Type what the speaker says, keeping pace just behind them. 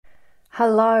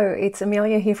Hello, it's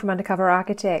Amelia here from Undercover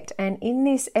Architect, and in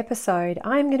this episode,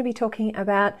 I'm going to be talking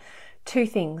about two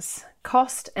things: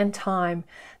 cost and time.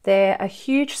 They're a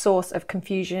huge source of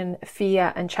confusion,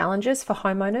 fear, and challenges for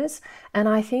homeowners, and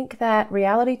I think that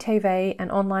reality TV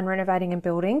and online renovating and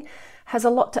building has a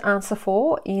lot to answer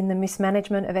for in the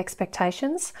mismanagement of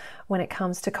expectations when it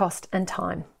comes to cost and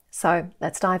time. So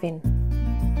let's dive in.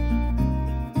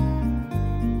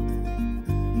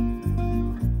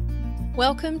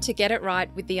 Welcome to Get It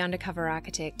Right with the Undercover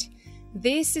Architect.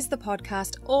 This is the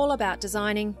podcast all about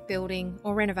designing, building,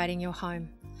 or renovating your home.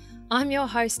 I'm your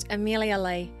host, Amelia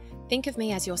Lee. Think of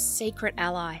me as your secret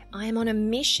ally. I am on a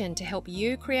mission to help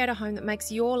you create a home that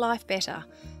makes your life better,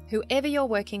 whoever you're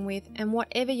working with and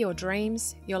whatever your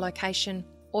dreams, your location,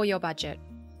 or your budget.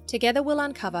 Together we'll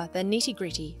uncover the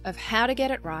nitty-gritty of how to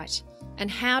get it right and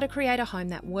how to create a home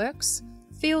that works,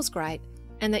 feels great,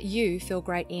 and that you feel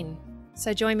great in.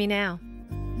 So join me now.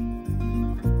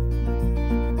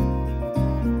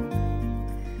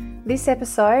 This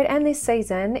episode and this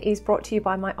season is brought to you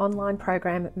by my online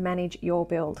program, Manage Your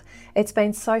Build. It's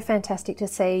been so fantastic to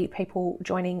see people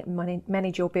joining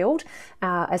Manage Your Build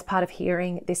as part of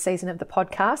hearing this season of the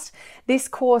podcast. This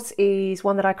course is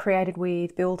one that I created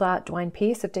with builder Dwayne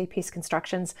Pearce of D Pearce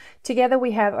Constructions. Together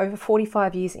we have over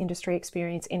 45 years industry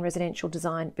experience in residential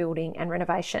design, building and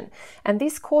renovation. And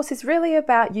this course is really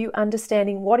about you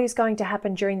understanding what is going to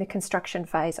happen during the construction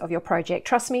phase of your project.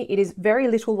 Trust me, it is very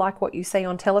little like what you see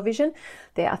on television.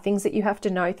 There are things that you have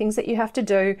to know, things that you have to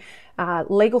do,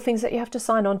 legal things that you have to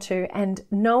sign on to, and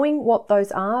knowing what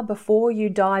those are before you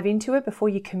dive into it, before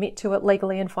you commit to it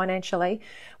legally and financially,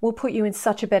 will put you in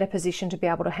such a better position to be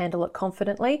able to handle it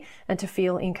confidently and to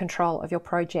feel in control of your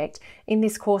project. In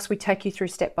this course, we take you through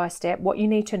step by step what you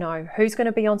need to know, who's going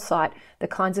to be on site, the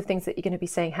kinds of things that you're going to be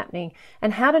seeing happening,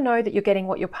 and how to know that you're getting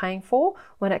what you're paying for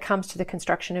when it comes to the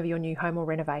construction of your new home or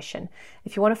renovation.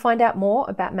 If you want to find out more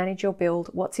about Manage Your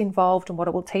Build, what's involved and what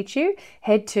it will teach you,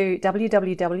 head to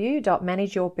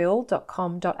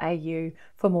www.manageyourbuild.com.au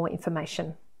for more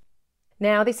information.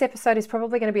 Now, this episode is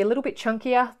probably going to be a little bit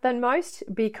chunkier than most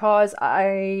because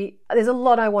there's a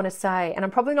lot I want to say, and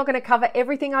I'm probably not going to cover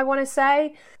everything I want to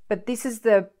say, but this is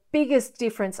the biggest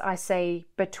difference I see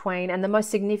between, and the most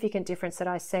significant difference that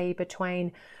I see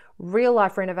between real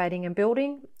life renovating and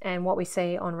building and what we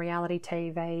see on reality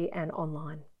TV and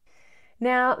online.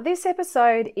 Now, this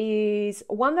episode is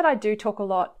one that I do talk a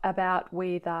lot about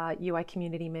with UA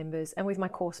community members and with my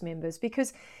course members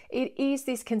because it is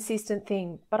this consistent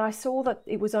thing, but I saw that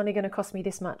it was only going to cost me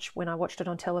this much when I watched it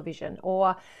on television,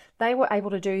 or they were able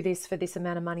to do this for this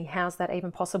amount of money. How's that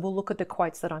even possible? Look at the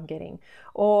quotes that I'm getting.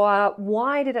 Or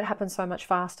why did it happen so much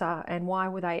faster, and why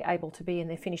were they able to be in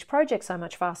their finished project so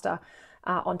much faster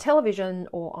on television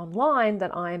or online than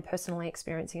I am personally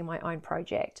experiencing in my own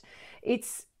project?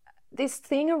 It's this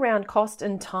thing around cost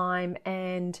and time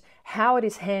and how it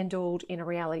is handled in a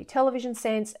reality television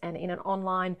sense and in an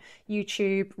online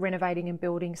YouTube renovating and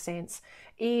building sense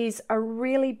is a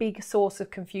really big source of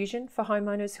confusion for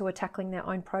homeowners who are tackling their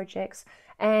own projects.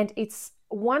 And it's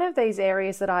one of these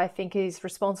areas that I think is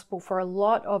responsible for a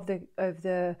lot of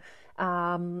the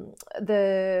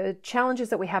challenges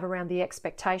that we have around the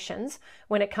expectations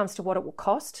when it comes to what it will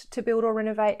cost to build or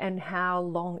renovate and how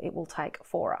long it will take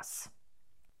for us.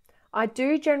 I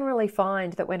do generally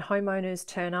find that when homeowners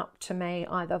turn up to me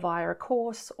either via a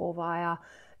course or via,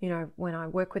 when I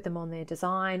work with them on their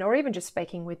design or even just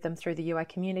speaking with them through the UA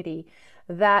community,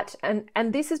 that,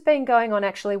 and this has been going on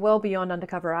actually well beyond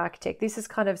Undercover Architect. This is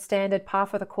kind of standard par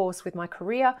for the course with my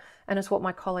career, and it's what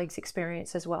my colleagues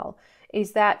experience as well,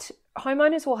 is that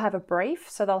homeowners will have a brief,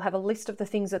 so they'll have a list of the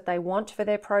things that they want for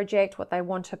their project, what they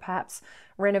want to perhaps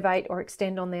renovate or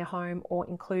extend on their home or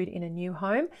include in a new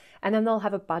home, and then they'll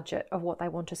have a budget of what they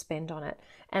want to spend on it.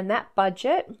 And that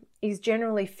budget is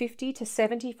generally 50 to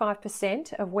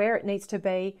 75% of where it needs to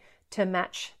be to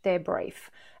match their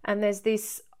brief. And there's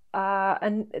this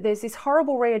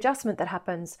horrible readjustment that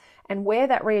happens, and where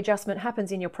that readjustment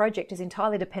happens in your project is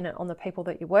entirely dependent on the people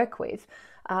that you work with.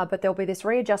 But there'll be this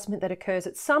readjustment that occurs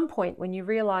at some point when you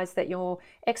realize that your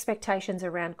expectations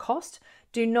around cost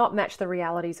do not match the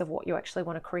realities of what you actually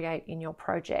want to create in your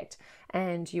project.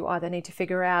 And you either need to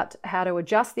figure out how to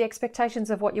adjust the expectations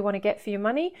of what you want to get for your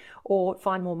money or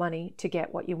find more money to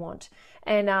get what you want.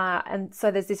 And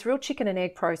so there's this real chicken and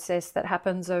egg process that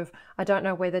happens of, I don't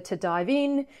know whether to dive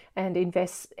in and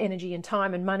invest energy and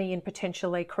time and money in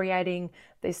potentially creating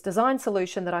this design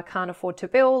solution that I can't afford to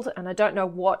build, and I don't know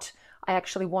what I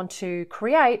actually want to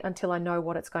create until I know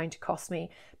what it's going to cost me.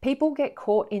 People get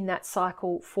caught in that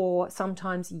cycle for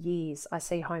sometimes years. I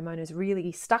see homeowners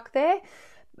really stuck there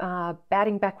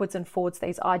batting backwards and forwards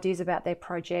these ideas about their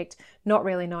project, not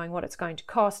really knowing what it's going to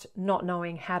cost, not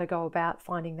knowing how to go about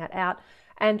finding that out,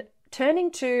 and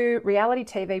turning to reality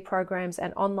TV programs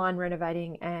and online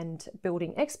renovating and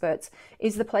building experts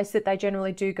is the place that they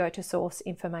generally do go to source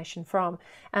information from.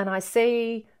 And I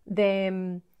see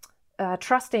them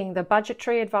trusting the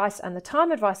budgetary advice and the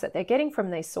time advice that they're getting from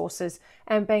these sources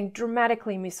and being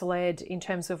dramatically misled in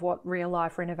terms of what real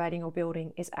life renovating or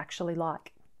building is actually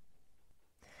like.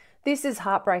 This is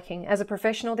heartbreaking. As a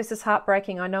professional, this is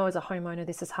heartbreaking. I know as a homeowner,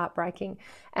 this is heartbreaking.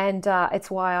 And it's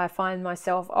why I find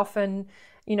myself often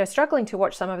struggling to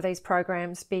watch some of these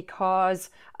programs because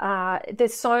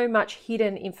there's so much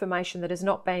hidden information that is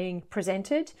not being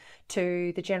presented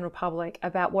to the general public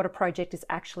about what a project is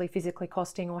actually physically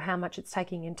costing or how much it's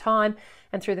taking in time.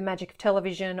 And through the magic of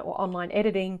television or online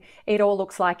editing, it all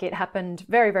looks like it happened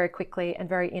very, very quickly and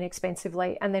very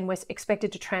inexpensively. And then we're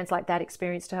expected to translate that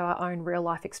experience to our own real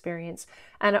life experience.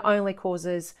 And it only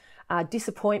causes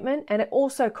disappointment, and it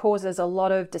also causes a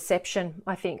lot of deception,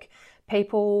 I think.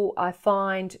 People, I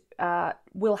find,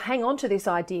 will hang on to this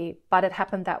idea, but it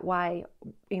happened that way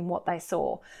in what they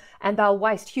saw. And they'll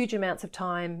waste huge amounts of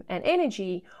time and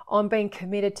energy on being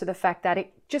committed to the fact that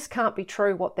it just can't be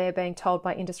true what they're being told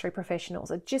by industry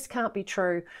professionals. It just can't be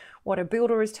true what a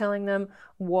builder is telling them,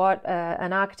 what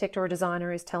an architect or a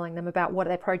designer is telling them about what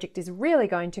their project is really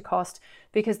going to cost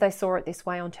because they saw it this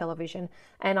way on television.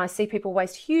 And I see people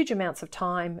waste huge amounts of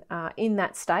time in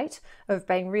that state of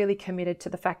being really committed to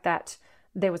the fact that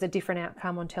there was a different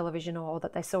outcome on television or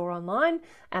that they saw online,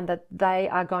 and that they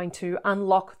are going to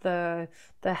unlock the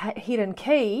hidden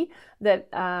key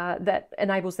that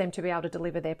enables them to be able to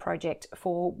deliver their project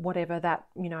for whatever that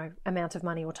amount of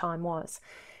money or time was.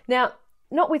 Now,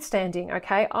 notwithstanding,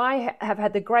 okay, I have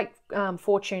had the great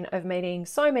fortune of meeting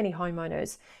so many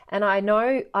homeowners, and I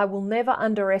know I will never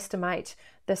underestimate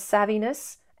the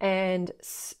savviness and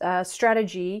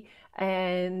strategy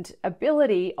and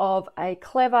ability of a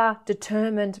clever,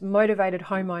 determined, motivated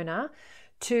homeowner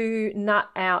to nut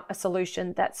out a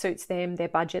solution that suits them, their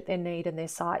budget, their need and their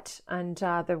site, and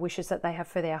the wishes that they have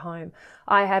for their home.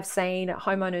 I have seen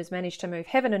homeowners manage to move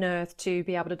heaven and earth to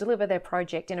be able to deliver their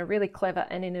project in a really clever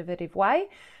and innovative way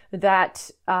that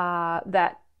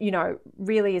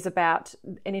really is about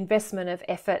an investment of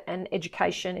effort and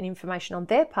education and information on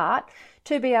their part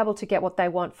to be able to get what they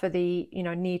want for the,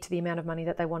 near to the amount of money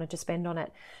that they wanted to spend on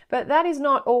it. But that is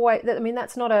not always,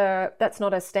 that's not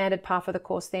a standard par for the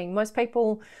course thing. Most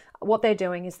people, what they're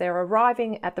doing is they're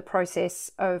arriving at the process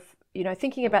of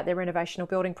thinking about their renovation or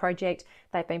building project.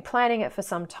 They've been planning it for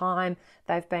some time.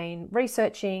 They've been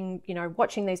researching,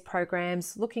 watching these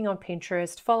programs, looking on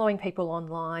Pinterest, following people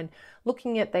online,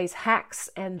 looking at these hacks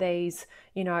and these,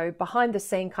 behind the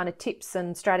scene kind of tips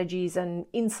and strategies and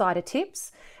insider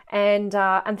tips. And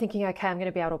I'm thinking, okay, I'm going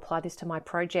to be able to apply this to my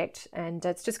project, and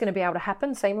it's just going to be able to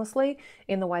happen seamlessly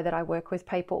in the way that I work with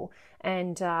people.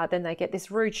 And then they get this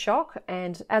rude shock.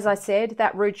 And as I said,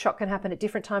 that rude shock can happen at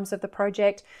different times of the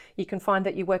project. You can find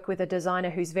that you work with a designer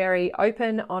who's very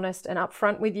open, honest, and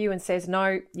upfront with you and says,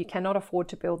 no, you cannot afford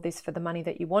to build this for the money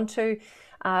that you want to.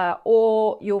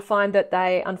 Or you'll find that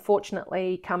they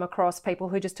unfortunately come across people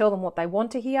who just tell them what they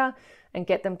want to hear and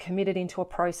get them committed into a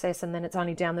process, and then it's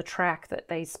only down the track that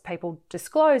these people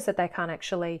disclose that they can't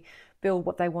actually build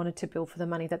what they wanted to build for the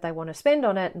money that they want to spend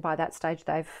on it, and by that stage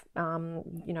they've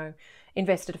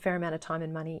invested a fair amount of time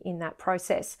and money in that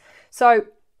process. So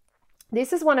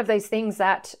this is one of these things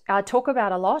that I talk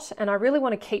about a lot, and I really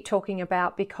want to keep talking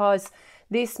about because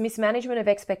this mismanagement of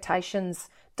expectations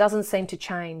doesn't seem to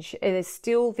change. There's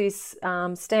still this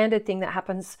standard thing that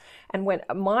happens, and when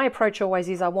my approach always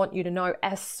is I want you to know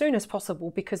as soon as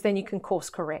possible, because then you can course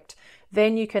correct.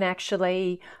 Then you can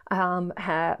actually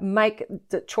make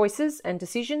the choices and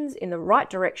decisions in the right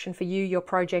direction for you, your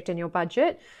project and your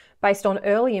budget, based on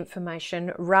early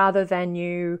information, rather than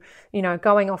you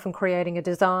going off and creating a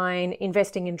design,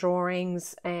 investing in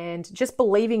drawings, and just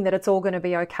believing that it's all going to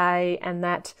be okay and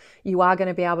that you are going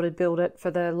to be able to build it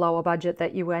for the lower budget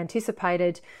that you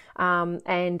anticipated,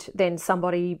 and then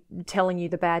somebody telling you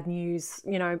the bad news,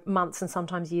 months and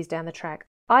sometimes years down the track.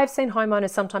 I've seen homeowners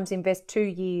sometimes invest 2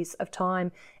 years of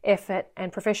time, effort,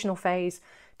 and professional fees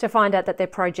to find out that their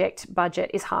project budget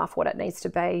is half what it needs to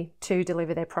be to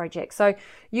deliver their project. So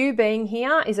you being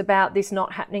here is about this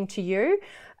not happening to you.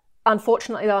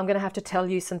 Unfortunately, though, I'm going to have to tell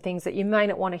you some things that you may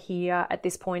not want to hear at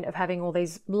this point of having all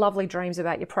these lovely dreams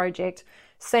about your project,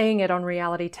 seeing it on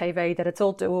reality TV, that it's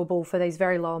all doable for these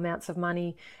very low amounts of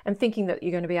money, and thinking that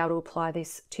you're going to be able to apply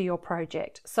this to your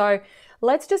project. So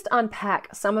let's just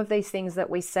unpack some of these things that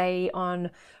we see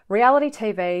on reality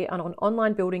TV and on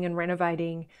online building and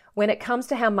renovating when it comes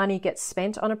to how money gets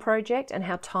spent on a project and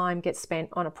how time gets spent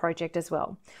on a project as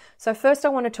well. So first, I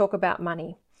want to talk about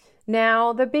money.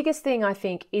 Now, the biggest thing I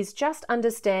think is just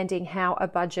understanding how a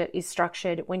budget is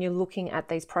structured when you're looking at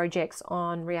these projects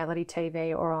on reality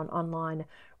TV or on online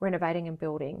renovating and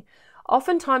building.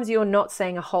 Oftentimes you're not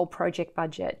seeing a whole project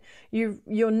budget.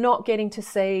 You're not getting to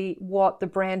see what the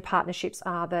brand partnerships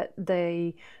are that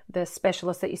the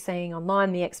specialist that you're seeing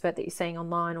online, the expert that you're seeing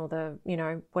online, or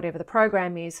the, whatever the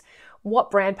program is,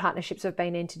 what brand partnerships have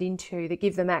been entered into that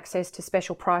give them access to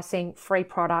special pricing, free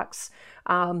products,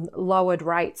 lowered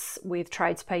rates with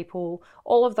tradespeople,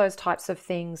 all of those types of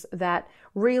things that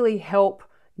really help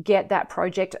get that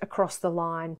project across the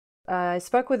line. I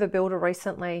spoke with a builder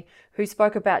recently who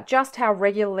spoke about just how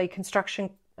regularly construction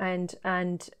and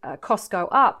costs go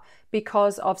up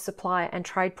because of supply and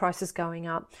trade prices going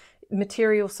up.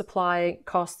 Material supply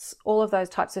costs, all of those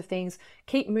types of things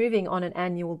keep moving on an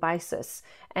annual basis.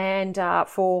 And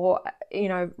for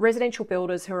residential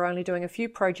builders who are only doing a few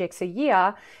projects a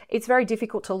year, it's very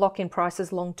difficult to lock in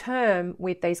prices long term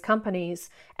with these companies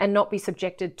and not be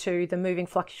subjected to the moving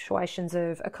fluctuations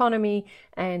of economy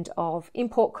and of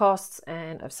import costs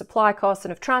and of supply costs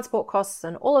and of transport costs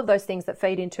and all of those things that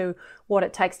feed into what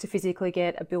it takes to physically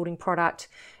get a building product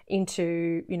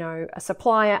into a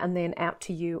supplier and then out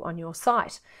to you on your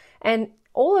site. And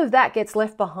all of that gets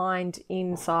left behind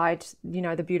inside,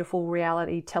 the beautiful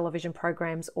reality television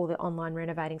programs or the online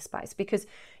renovating space, because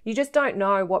you just don't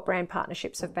know what brand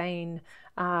partnerships have been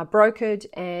brokered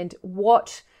and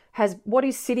what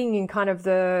is sitting in kind of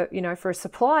the, for a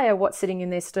supplier, what's sitting in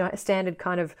their standard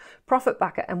kind of profit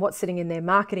bucket and what's sitting in their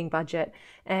marketing budget,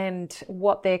 and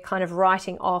what they're kind of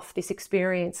writing off this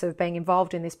experience of being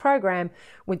involved in this program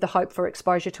with the hope for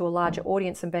exposure to a larger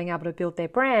audience and being able to build their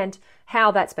brand, how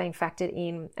that's being factored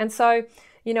in. And so,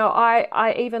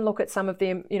 I even look at some of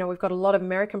the, we've got a lot of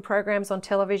American programs on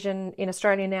television in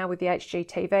Australia now with the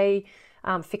HGTV,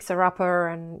 Fixer Upper,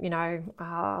 and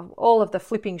all of the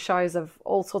flipping shows of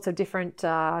all sorts of different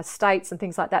states and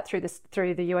things like that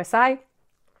through the USA,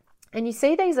 and you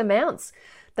see these amounts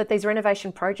that these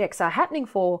renovation projects are happening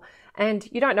for, and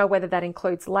you don't know whether that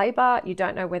includes labour, you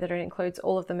don't know whether it includes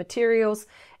all of the materials.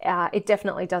 It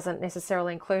definitely doesn't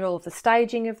necessarily include all of the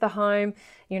staging of the home.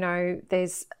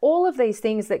 There's all of these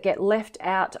things that get left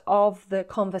out of the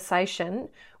conversation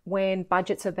when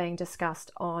budgets are being discussed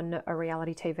on a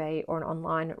reality TV or an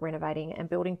online renovating and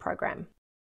building program.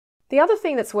 The other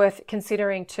thing that's worth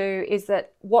considering too is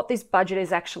that what this budget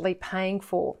is actually paying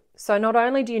for. So not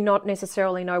only do you not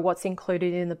necessarily know what's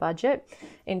included in the budget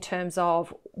in terms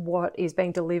of what is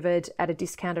being delivered at a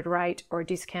discounted rate or a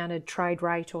discounted trade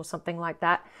rate or something like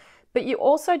that, but you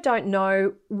also don't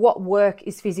know what work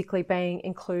is physically being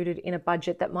included in a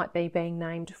budget that might be being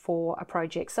named for a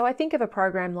project. So I think of a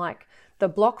program like The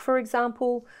Block, for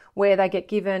example, where they get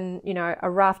given, a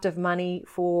raft of money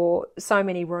for so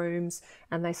many rooms,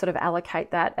 and they sort of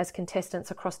allocate that as contestants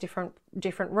across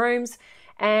different rooms,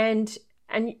 and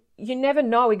you never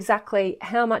know exactly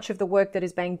how much of the work that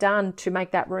is being done to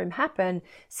make that room happen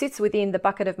sits within the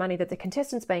bucket of money that the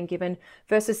contestant's being given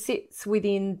versus sits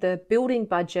within the building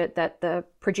budget that the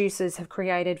producers have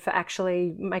created for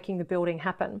actually making the building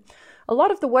happen. A lot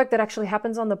of the work that actually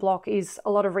happens on The Block is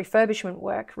a lot of refurbishment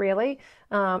work, really.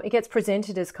 It gets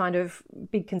presented as kind of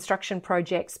big construction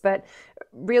projects, but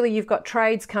really you've got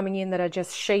trades coming in that are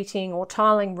just sheeting or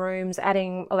tiling rooms,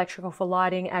 adding electrical for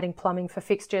lighting, adding plumbing for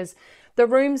fixtures. The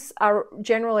rooms are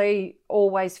generally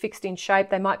always fixed in shape.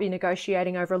 They might be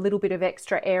negotiating over a little bit of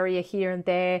extra area here and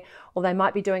there, or they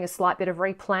might be doing a slight bit of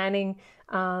replanning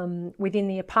within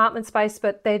the apartment space,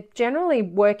 but they're generally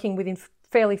working within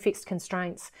fairly fixed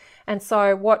constraints. And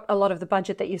so what a lot of the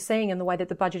budget that you're seeing and the way that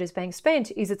the budget is being spent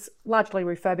is it's largely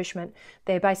refurbishment.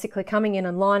 They're basically coming in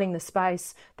and lining the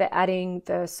space, they're adding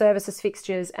the services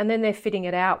fixtures, and then they're fitting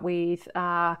it out with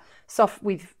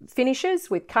with finishes,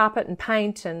 with carpet and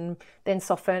paint, and then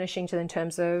soft furnishing in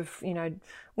terms of,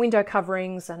 window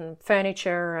coverings and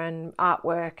furniture and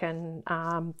artwork and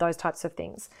those types of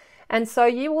things. And so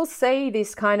you will see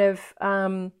this kind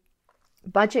of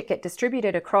budget get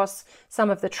distributed across some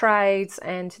of the trades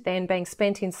and then being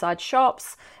spent inside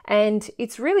shops, and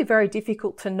it's really very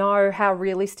difficult to know how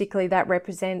realistically that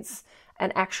represents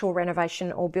an actual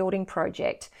renovation or building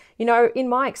project. In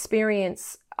my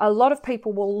experience, a lot of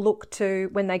people will look to,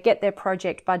 when they get their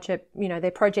project budget,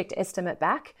 their project estimate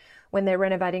back, when they're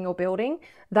renovating or building,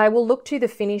 they will look to the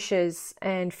finishes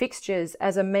and fixtures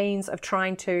as a means of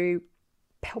trying to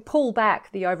pull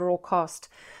back the overall cost.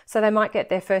 So they might get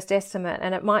their first estimate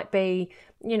and it might be,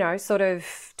 sort of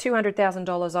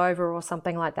 $200,000 over or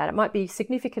something like that. It might be a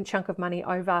significant chunk of money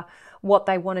over what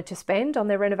they wanted to spend on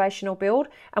their renovation or build.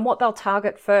 And what they'll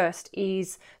target first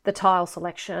is the tile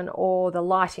selection or the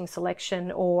lighting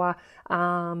selection or,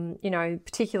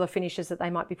 particular finishes that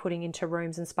they might be putting into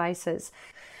rooms and spaces.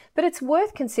 But it's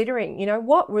worth considering,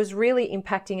 what was really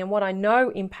impacting and what I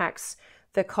know impacts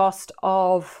the cost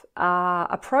of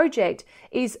a project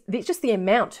is just the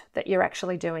amount that you're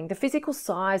actually doing, the physical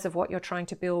size of what you're trying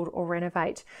to build or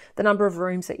renovate, the number of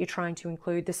rooms that you're trying to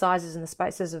include, the sizes and the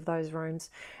spaces of those rooms.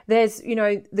 There's,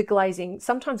 the glazing.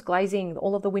 Sometimes glazing,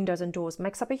 all of the windows and doors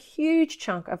makes up a huge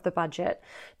chunk of the budget.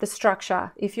 The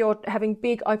structure, if you're having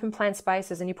big open plan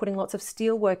spaces and you're putting lots of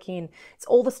steel work in, it's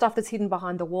all the stuff that's hidden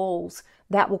behind the walls.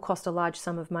 That will cost a large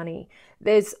sum of money.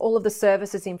 There's all of the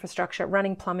services infrastructure,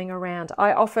 running plumbing around.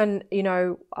 I often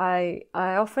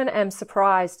am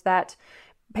surprised that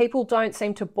people don't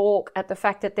seem to balk at the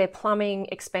fact that their plumbing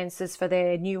expenses for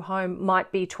their new home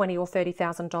might be $20,000 or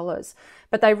 $30,000,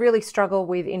 but they really struggle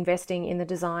with investing in the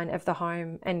design of the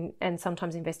home and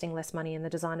sometimes investing less money in the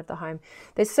design of the home.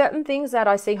 There's certain things that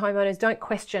I see homeowners don't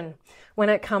question when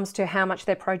it comes to how much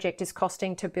their project is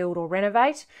costing to build or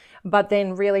renovate, but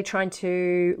then really trying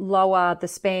to lower the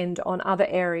spend on other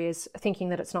areas, thinking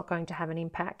that it's not going to have an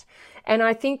impact. And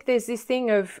I think there's this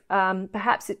thing of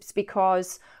perhaps it's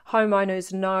because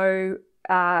homeowners know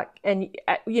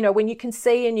when you can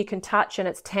see and you can touch and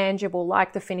it's tangible,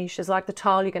 like the finishes, like the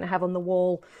tile you're going to have on the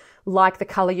wall, like the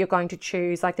color you're going to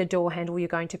choose, like the door handle you're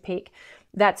going to pick.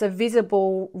 That's a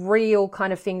visible, real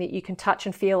kind of thing that you can touch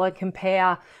and feel and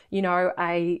compare, a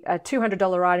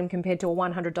 $200 item compared to a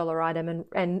 $100 item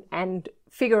and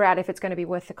figure out if it's going to be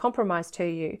worth the compromise to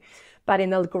you. But in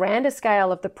the grander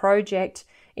scale of the project,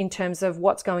 in terms of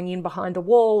what's going in behind the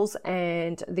walls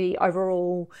and the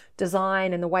overall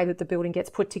design and the way that the building gets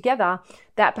put together,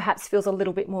 that perhaps feels a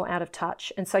little bit more out of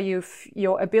touch. And so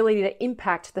your ability to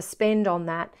impact the spend on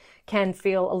that can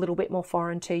feel a little bit more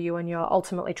foreign to you, and you're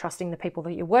ultimately trusting the people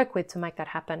that you work with to make that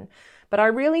happen. But I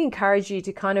really encourage you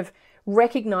to kind of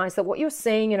recognize that what you're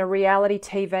seeing in a reality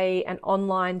TV and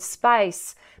online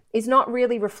space is not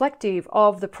really reflective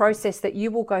of the process that you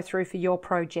will go through for your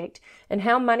project, and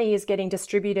how money is getting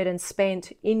distributed and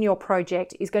spent in your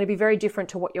project is going to be very different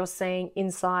to what you're seeing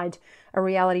inside a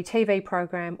reality TV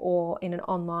program or in an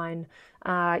online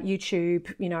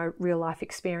YouTube, real life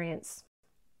experience.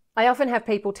 I often have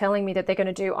people telling me that they're going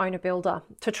to do own a builder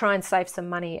to try and save some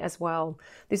money as well.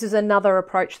 This is another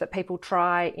approach that people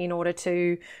try in order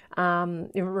to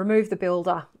remove the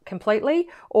builder completely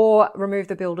or remove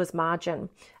the builder's margin.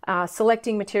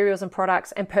 Selecting materials and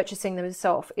products and purchasing them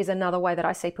yourself is another way that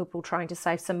I see people trying to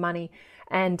save some money.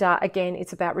 And again,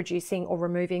 it's about reducing or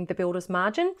removing the builder's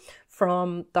margin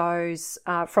from those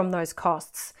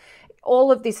costs.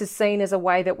 All of this is seen as a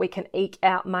way that we can eke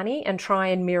out money and try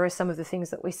and mirror some of the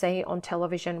things that we see on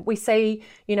television. We see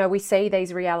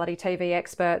these reality TV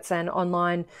experts and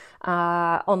online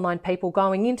people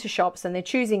going into shops, and they're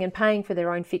choosing and paying for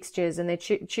their own fixtures, and they're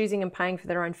choosing and paying for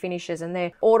their own finishes, and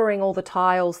they're ordering all the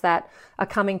tiles that are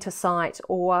coming to site,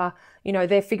 or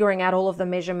they're figuring out all of the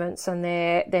measurements and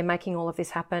they're making all of this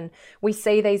happen. We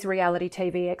see these reality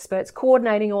TV experts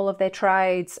coordinating all of their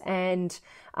trades, and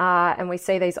we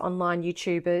see these online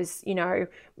YouTubers,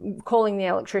 calling the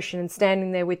electrician and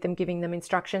standing there with them, giving them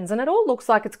instructions. And it all looks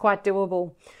like it's quite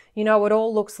doable. It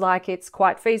all looks like it's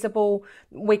quite feasible.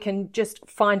 We can just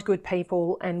find good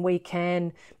people and we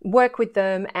can work with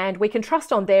them, and we can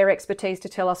trust on their expertise to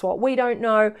tell us what we don't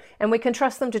know, and we can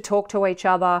trust them to talk to each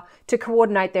other, to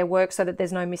coordinate their work so that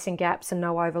there's no missing gaps and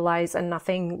no overlays and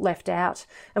nothing left out.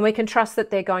 And we can trust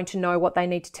that they're going to know what they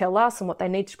need to tell us and what they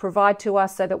need to provide to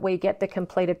us so that we get the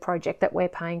completed project that we're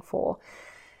paying for.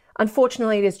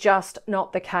 Unfortunately, it is just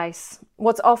not the case.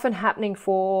 What's often happening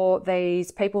for these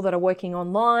people that are working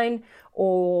online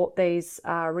or these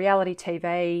reality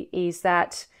TV is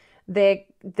that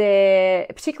they're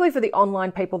particularly for the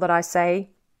online people that I see,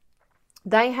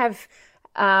 they have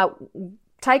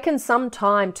taken some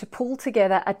time to pull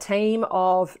together a team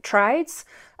of trades,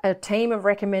 a team of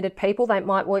recommended people. They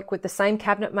might work with the same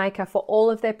cabinet maker for all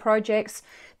of their projects.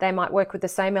 They might work with the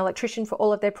same electrician for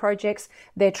all of their projects.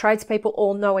 Their tradespeople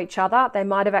all know each other. They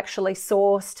might have actually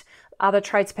sourced other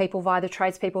tradespeople via the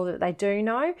tradespeople that they do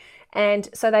know. And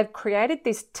so they've created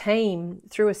this team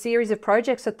through a series of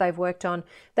projects that they've worked on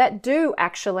that do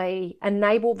actually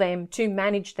enable them to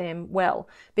manage them well,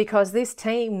 because this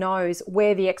team knows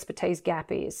where the expertise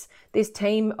gap is. This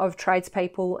team of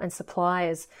tradespeople and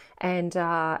suppliers and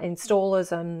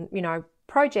installers and,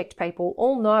 project people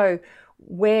all know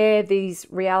where these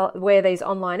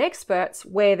online experts,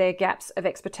 where their gaps of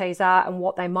expertise are and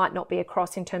what they might not be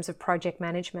across in terms of project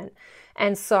management.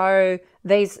 And so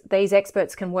these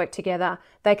experts can work together.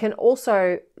 They can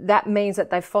also, that means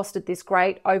that they've fostered this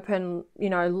great open,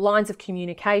 lines of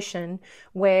communication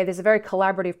where there's a very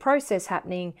collaborative process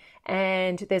happening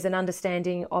and there's an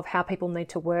understanding of how people need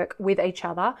to work with each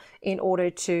other in order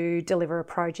to deliver a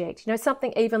project.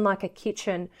 Something even like a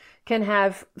kitchen can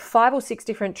have 5 or 6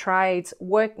 different trades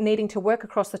needing to work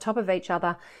across the top of each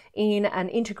other in an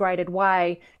integrated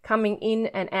way, coming in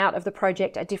and out of the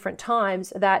project at different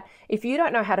times, that if you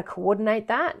don't know how to coordinate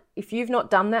that, if you've not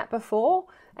done that before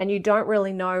and you don't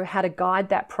really know how to guide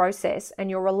that process and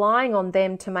you're relying on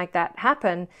them to make that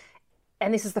happen,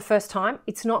 and this is the first time,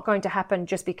 it's not going to happen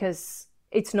just because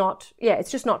it's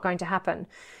just not going to happen.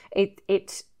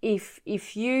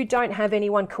 If you don't have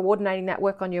anyone coordinating that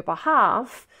work on your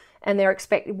behalf, and they're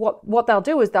what they'll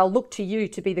do is they'll look to you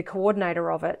to be the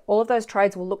coordinator of it. All of those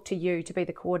trades will look to you to be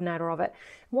the coordinator of it.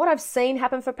 What I've seen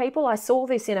happen for people, I saw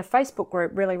this in a Facebook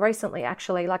group really recently,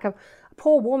 actually. Like a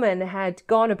poor woman had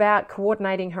gone about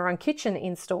coordinating her own kitchen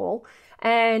install,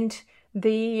 and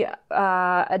the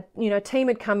team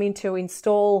had come in to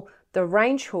install the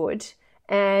range hood,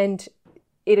 and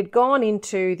it had gone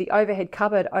into the overhead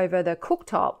cupboard over the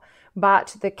cooktop,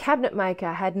 but the cabinet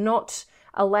maker had not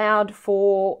allowed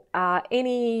for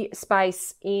any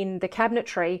space in the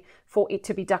cabinetry for it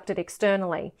to be ducted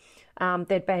externally.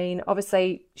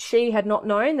 Obviously, she had not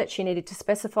known that she needed to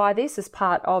specify this as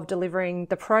part of delivering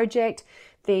the project.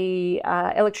 The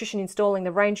electrician installing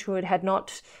the range hood had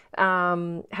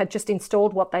just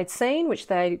installed what they'd seen, which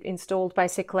they installed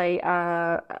basically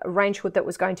a range hood that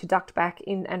was going to duct back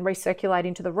in and recirculate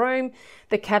into the room.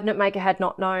 The cabinet maker had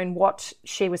not known what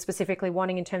she was specifically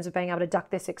wanting in terms of being able to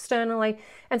duct this externally.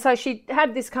 And so she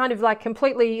had this kind of like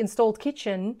completely installed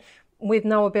kitchen with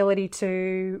no ability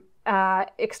to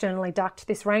externally duct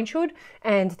this range hood,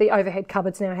 and the overhead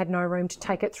cupboards now had no room to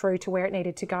take it through to where it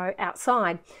needed to go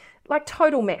outside. Like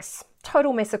total mess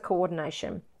of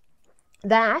coordination.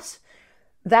 That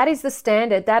is the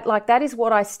standard. That is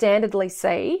what I standardly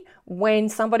see when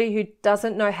somebody who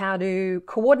doesn't know how to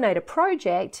coordinate a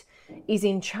project is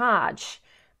in charge.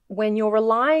 When you're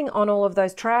relying on all of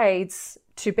those trades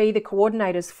to be the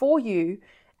coordinators for you,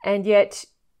 and yet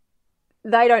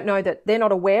they don't know that, they're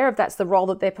not aware of that's the role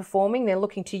that they're performing. They're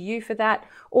looking to you for that,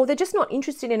 or they're just not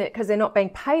interested in it because they're not being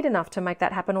paid enough to make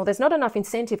that happen, or there's not enough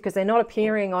incentive because they're not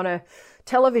appearing on a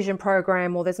television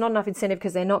program, or there's not enough incentive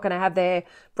because they're not going to have their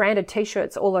branded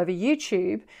t-shirts all over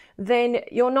YouTube, then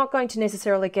you're not going to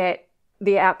necessarily get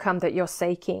the outcome that you're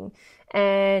seeking.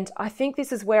 And I think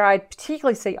this is where I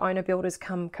particularly see owner builders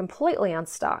come completely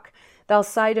unstuck. They'll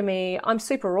say to me, I'm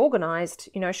super organized,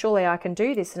 surely I can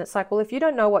do this. And it's like, well, if you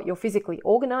don't know what you're physically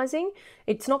organizing,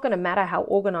 it's not going to matter how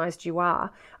organized you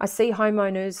are. I see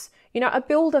homeowners, a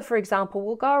builder, for example,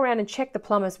 will go around and check the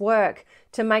plumber's work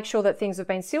to make sure that things have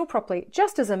been sealed properly,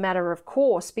 just as a matter of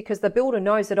course, because the builder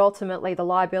knows that ultimately the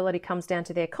liability comes down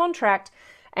to their contract.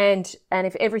 And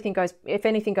if anything goes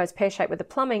pear-shaped with the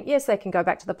plumbing, yes, they can go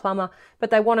back to the plumber,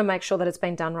 but they want to make sure that it's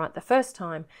been done right the first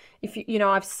time.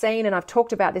 I've seen, and I've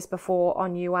talked about this before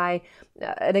on UA,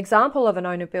 an example of an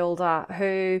owner builder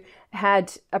who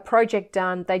had a project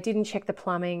done. They didn't check the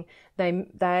plumbing.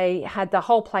 They had the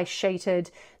whole place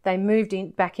sheeted. They moved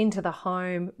back into the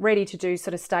home, ready to do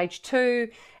sort of stage 2,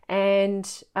 and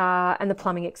the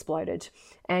plumbing exploded.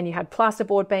 And you had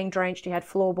plasterboard being drenched, you had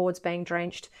floorboards being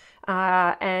drenched,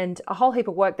 and a whole heap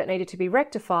of work that needed to be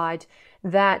rectified.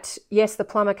 That, yes, the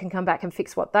plumber can come back and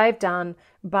fix what they've done,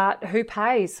 but who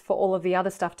pays for all of the other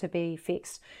stuff to be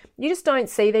fixed? You just don't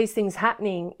see these things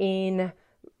happening in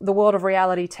the world of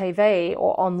reality TV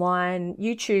or online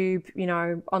YouTube,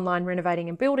 online renovating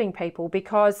and building people,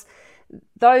 because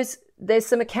there's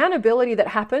some accountability that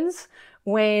happens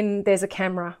when there's a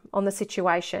camera on the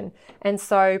situation. And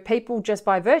so people, just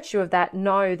by virtue of that,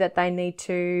 know that they need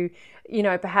to,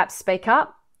 perhaps speak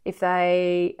up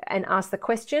and ask the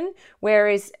question.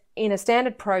 Whereas in a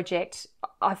standard project,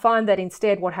 I find that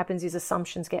instead what happens is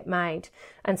assumptions get made.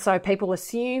 And so people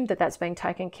assume that that's being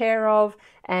taken care of,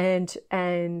 and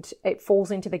it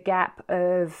falls into the gap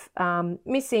of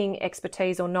missing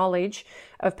expertise or knowledge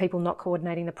of people not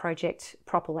coordinating the project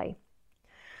properly.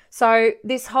 So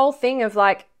this whole thing of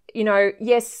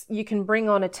yes, you can bring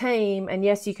on a team and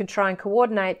yes, you can try and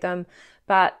coordinate them,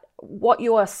 but what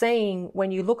you are seeing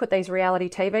when you look at these reality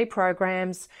TV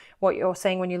programs, what you're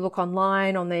seeing when you look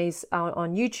online on these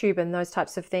on YouTube and those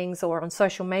types of things, or on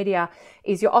social media,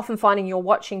 is you're often finding you're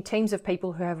watching teams of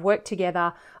people who have worked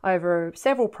together over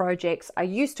several projects, are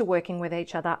used to working with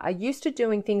each other, are used to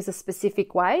doing things a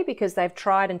specific way because they've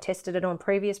tried and tested it on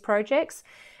previous projects,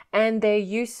 and they're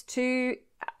used to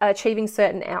achieving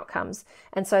certain outcomes.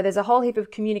 And so there's a whole heap of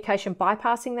communication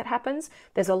bypassing that happens.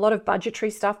 There's a lot of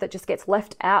budgetary stuff that just gets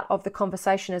left out of the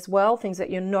conversation as well, things that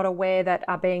you're not aware that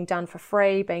are being done for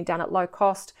free, being done at low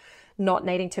cost, not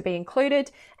needing to be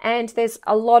included. And there's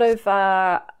a lot of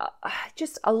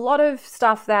just a lot of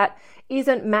stuff that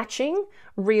isn't matching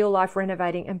real life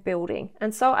renovating and building.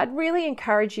 And so I'd really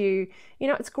encourage you,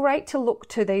 it's great to look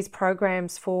to these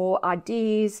programs for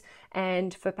ideas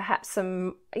and for perhaps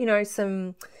some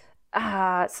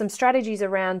strategies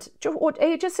around, or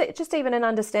just even an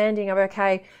understanding of,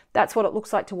 okay, that's what it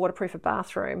looks like to waterproof a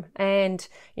bathroom. And,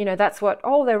 that's what,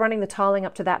 they're running the tiling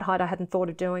up to that height. I hadn't thought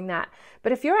of doing that.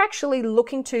 But if you're actually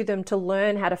looking to them to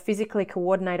learn how to physically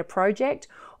coordinate a project,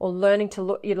 or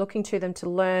you're looking to them to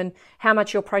learn how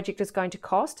much your project is going to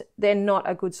cost, they're not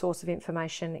a good source of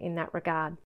information in that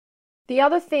regard. The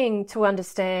other thing to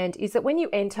understand is that when you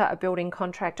enter a building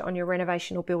contract on your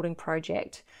renovation or building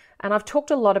project, and I've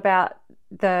talked a lot about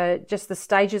the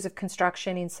stages of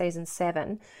construction in season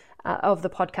 7 of the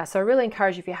podcast. So I really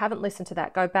encourage you, if you haven't listened to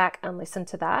that, go back and listen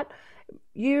to that.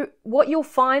 What you'll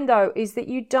find though is that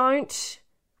you don't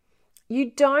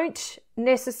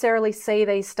necessarily see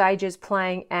these stages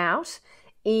playing out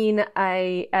in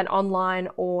an online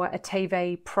or a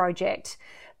TV project,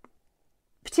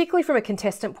 particularly from a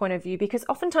contestant point of view, because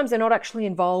oftentimes they're not actually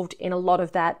involved in a lot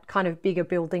of that kind of bigger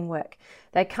building work.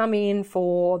 They come in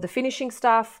for the finishing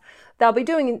stuff. They'll be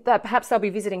doing that. Perhaps they'll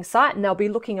be visiting site and they'll be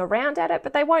looking around at it,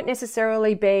 but they won't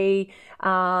necessarily be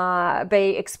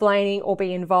explaining or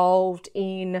be involved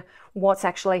in what's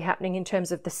actually happening in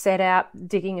terms of the set out,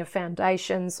 digging of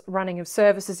foundations, running of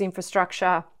services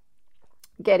infrastructure,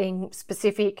 getting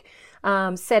specific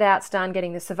set outs done,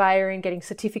 getting the surveyor in, getting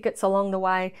certificates along the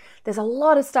way. There's a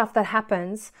lot of stuff that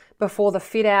happens before the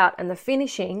fit out and the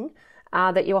finishing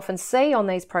that you often see on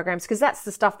these programs, because that's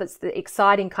the stuff that's the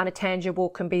exciting, kind of tangible,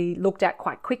 can be looked at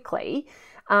quite quickly.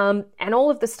 And all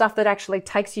of the stuff that actually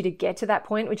takes you to get to that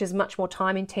point, which is much more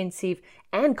time intensive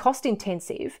and cost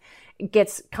intensive,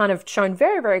 gets kind of shown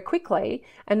very, very quickly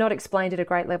and not explained at a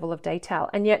great level of detail.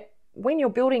 And yet, when you're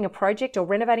building a project or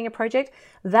renovating a project,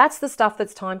 that's the stuff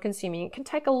that's time consuming. It can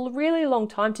take a really long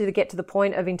time to get to the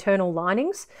point of internal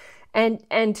linings. And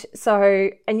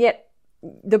yet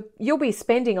you'll be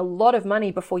spending a lot of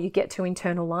money before you get to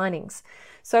internal linings.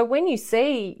 So when you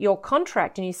see your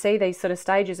contract and you see these sort of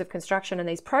stages of construction and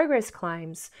these progress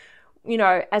claims,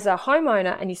 as a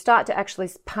homeowner, and you start to actually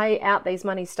pay out these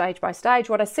monies stage by stage,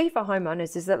 what I see for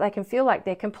homeowners is that they can feel like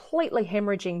they're completely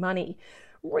hemorrhaging money.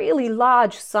 Really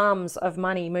large sums of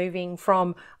money moving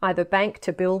from either bank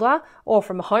to builder or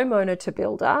from homeowner to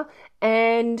builder,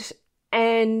 and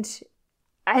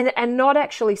not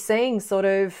actually seeing sort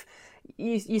of,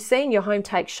 you're seeing your home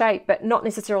take shape, but not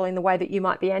necessarily in the way that you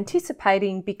might be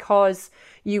anticipating, because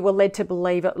you were led to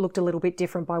believe it looked a little bit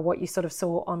different by what you sort of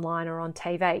saw online or on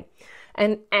TV.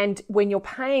 And when you're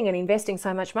paying and investing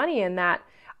so much money in that,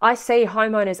 I see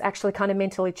homeowners actually kind of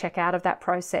mentally check out of that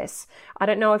process. I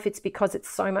don't know if it's because it's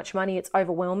so much money, it's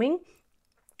overwhelming,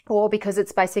 or because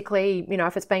it's basically,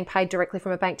 if it's being paid directly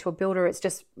from a bank to a builder, it's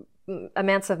just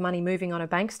amounts of money moving on a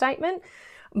bank statement.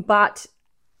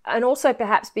 And also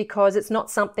perhaps because it's not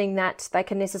something that they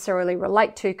can necessarily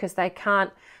relate to, because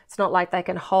it's not like they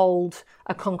can hold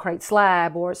a concrete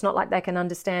slab, or it's not like they can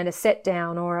understand a set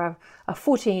down or a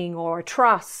footing or a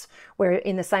truss, where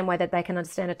in the same way that they can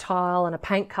understand a tile and a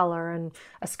paint color and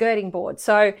a skirting board.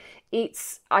 So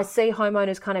I see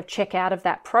homeowners kind of check out of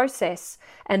that process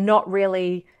and not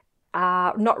really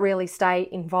stay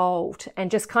involved,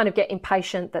 and just kind of get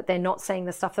impatient that they're not seeing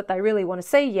the stuff that they really want to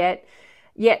see yet.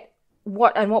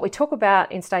 What we talk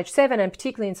about in stage 7, and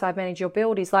particularly inside Manage Your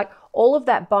Build, is like all of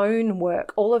that bone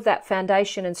work, all of that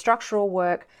foundation and structural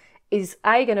work is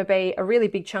going to be a really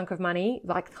big chunk of money,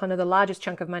 like kind of the largest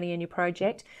chunk of money in your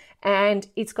project. And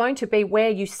it's going to be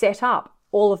where you set up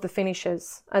all of the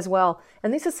finishes as well.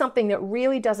 And this is something that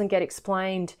really doesn't get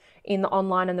explained in the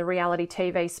online and the reality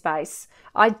TV space.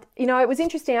 It was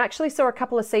interesting. I actually saw a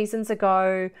couple of seasons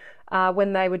ago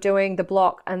when they were doing The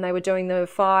Block and they were doing the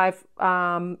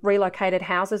 5 relocated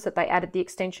houses that they added the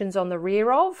extensions on the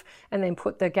rear of and then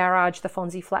put the garage, the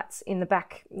Fonzie flats in the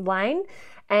back lane,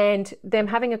 and them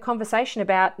having a conversation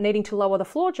about needing to lower the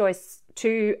floor joists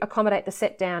to accommodate the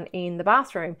set down in the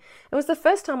bathroom. It was the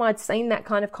first time I'd seen that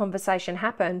kind of conversation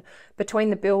happen between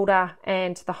the builder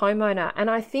and the homeowner. And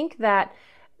I think that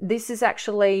this is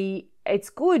actually, it's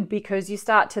good because you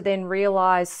start to then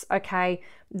realize, okay,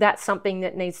 that's something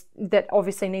that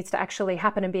obviously needs to actually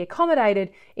happen and be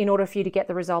accommodated in order for you to get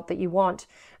the result that you want.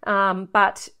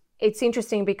 But it's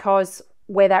interesting because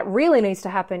where that really needs to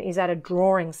happen is at a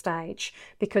drawing stage,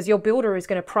 because your builder is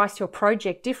going to price your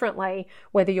project differently,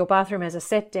 whether your bathroom has a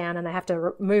set down and they have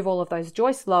to move all of those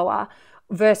joists lower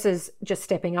versus just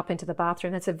stepping up into the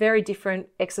bathroom. That's a very different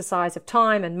exercise of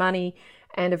time and money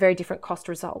and a very different cost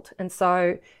result. And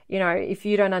so, if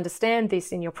you don't understand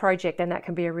this in your project, then that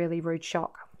can be a really rude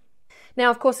shock. Now,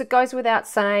 of course, it goes without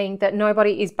saying that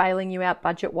nobody is bailing you out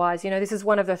budget-wise. This is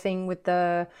one of the things with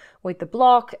the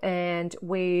Block and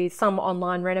with some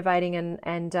online renovating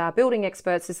and building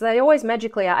experts is they always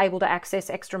magically are able to access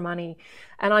extra money.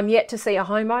 And I'm yet to see a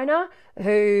homeowner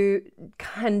who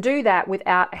can do that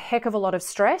without a heck of a lot of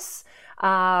stress,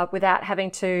 without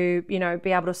having to, be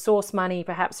able to source money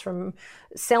perhaps from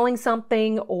selling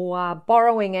something or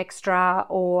borrowing extra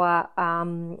or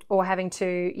having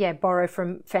to, borrow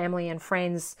from family and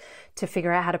friends to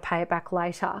figure out how to pay it back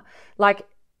later.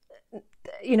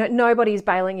 Nobody's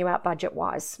bailing you out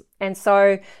budget-wise. And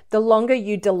so the longer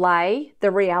you delay the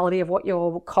reality of what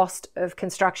your cost of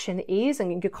construction is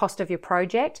and your cost of your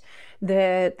project,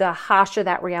 the harsher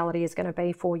that reality is going to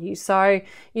be for you. So,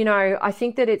 I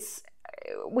think that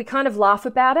we kind of laugh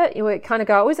about it. We kind of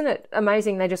go, isn't it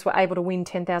amazing they just were able to win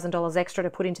 $10,000 extra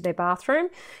to put into their bathroom?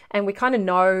 And we kind of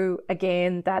know,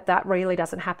 again, that really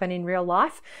doesn't happen in real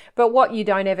life. But what you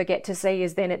don't ever get to see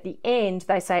is then at the end,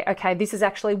 they say, okay, this is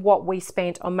actually what we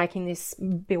spent on making this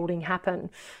building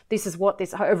happen. This is what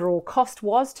this overall cost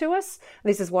was to us.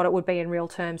 This is what it would be in real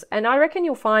terms. And I reckon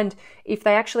you'll find if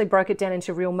they actually broke it down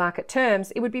into real market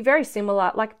terms, it would be very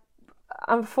similar.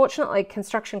 Unfortunately,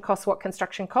 construction costs what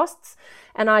construction costs.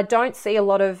 And I don't see a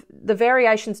lot of the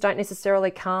variations don't necessarily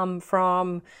come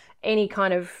from any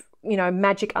kind of,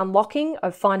 magic unlocking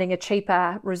of finding a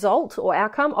cheaper result or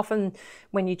outcome. Often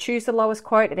when you choose the lowest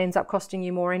quote, it ends up costing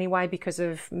you more anyway because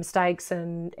of mistakes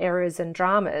and errors and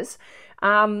dramas.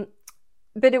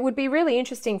 But it would be really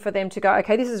interesting for them to go,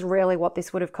 okay, this is really what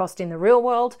this would have cost in the real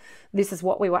world. This is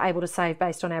what we were able to save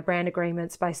based on our brand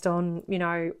agreements, based on,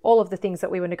 all of the things that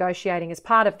we were negotiating as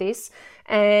part of this.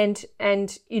 And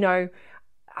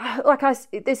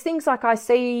there's things like I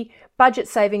see budget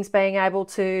savings being able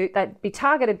to that be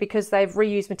targeted because they've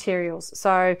reused materials.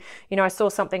 So, I saw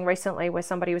something recently where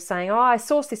somebody was saying, I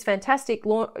sourced this fantastic,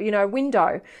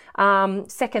 window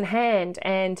secondhand,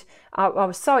 and I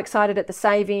was so excited at the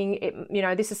saving.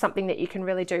 This is something that you can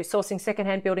really do. Sourcing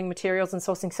secondhand building materials and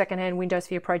sourcing secondhand windows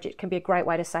for your project can be a great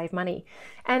way to save money.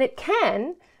 And it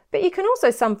can, but you can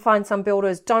also find some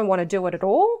builders don't want to do it at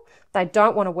all. They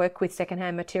don't want to work with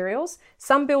secondhand materials.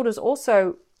 Some builders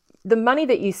also, the money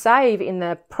that you save in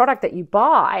the product that you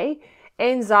buy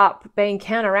ends up being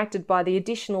counteracted by the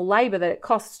additional labor that it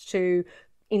costs to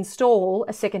install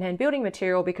a secondhand building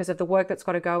material because of the work that's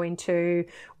got to go into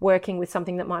working with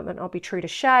something that might not be true to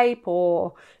shape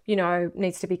or,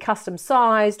 needs to be custom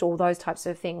sized, or those types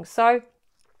of things. So,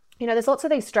 there's lots of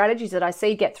these strategies that I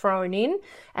see get thrown in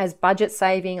as budget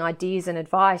saving ideas and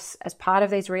advice as part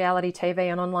of these reality TV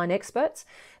and online experts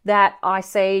that I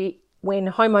see when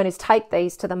homeowners take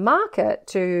these to the market,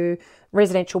 to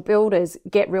residential builders,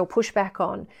 get real pushback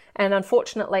on. And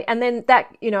unfortunately, and then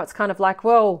that, it's kind of like,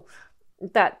 well,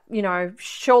 that,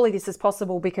 surely this is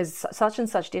possible because such and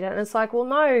such did it. And it's like, well,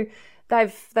 no,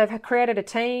 they've created a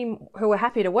team who are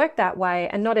happy to work that way,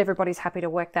 and not everybody's happy to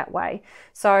work that way.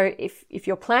 So if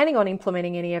you're planning on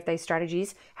implementing any of these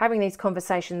strategies, having these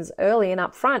conversations early and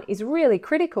upfront is really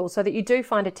critical so that you do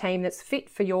find a team that's fit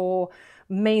for your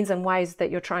means and ways that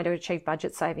you're trying to achieve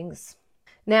budget savings.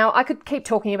 Now, I could keep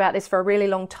talking about this for a really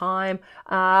long time.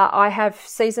 I have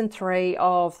season 3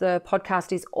 of the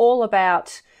podcast is all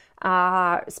about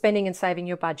spending and saving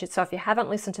your budget. So if you haven't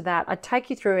listened to that, I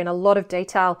take you through in a lot of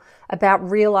detail about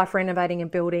real life renovating and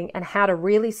building and how to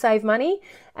really save money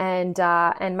and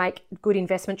make good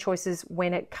investment choices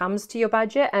when it comes to your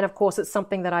budget. And of course, it's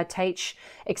something that I teach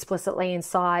explicitly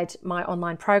inside my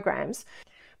online programs.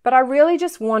 But I really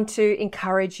just want to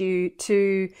encourage you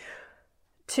to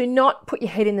to not put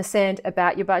your head in the sand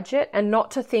about your budget, and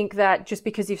not to think that just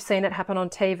because you've seen it happen on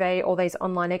TV or these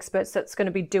online experts, that's going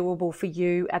to be doable for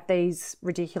you at these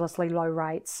ridiculously low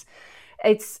rates.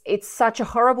 It's such a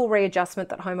horrible readjustment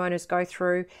that homeowners go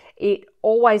through. It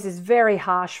always is very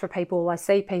harsh for people. I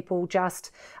see people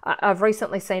I've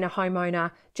recently seen a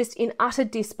homeowner just in utter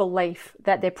disbelief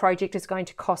that their project is going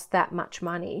to cost that much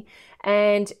money,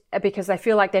 and because they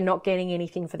feel like they're not getting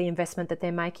anything for the investment that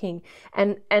they're making.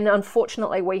 And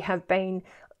unfortunately, we have been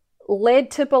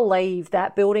led to believe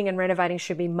that building and renovating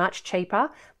should be much cheaper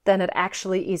than it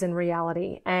actually is in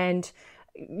reality. And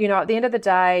at the end of the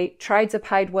day, trades are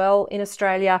paid well in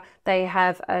Australia. They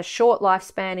have a short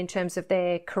lifespan in terms of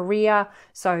their career,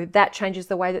 so that changes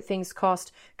the way that things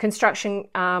cost. Construction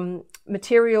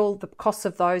material, the costs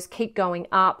of those keep going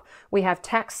up. We have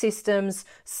tax systems,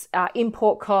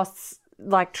 import costs,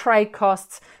 like trade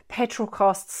costs, petrol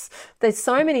costs. There's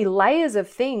so many layers of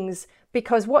things,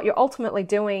 because what you're ultimately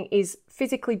doing is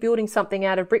physically building something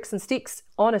out of bricks and sticks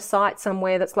on a site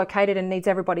somewhere that's located and needs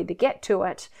everybody to get to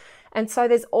it. And so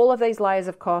there's all of these layers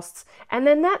of costs. And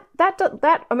then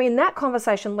that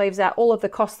conversation leaves out all of the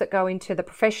costs that go into the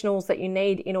professionals that you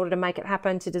need in order to make it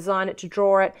happen, to design it, to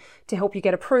draw it, to help you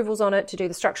get approvals on it, to do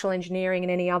the structural engineering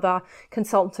and any other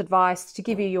consultant advice, to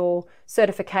give you your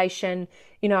certification,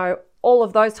 all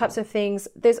of those types of things.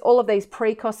 There's all of these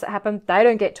pre-costs that happen. They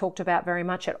don't get talked about very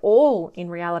much at all in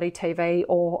reality TV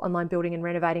or online building and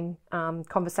renovating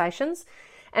conversations.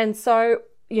 And so,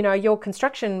 your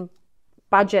construction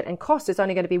budget and cost is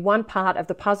only going to be one part of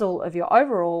the puzzle of your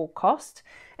overall cost.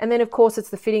 And then, of course, it's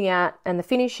the fitting out and the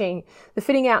finishing. The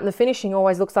fitting out and the finishing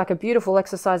always looks like a beautiful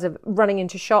exercise of running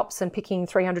into shops and picking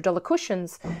 $300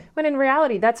 cushions, when in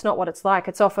reality, that's not what it's like.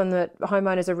 It's often that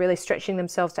homeowners are really stretching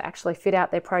themselves to actually fit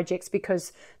out their projects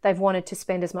because they've wanted to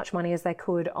spend as much money as they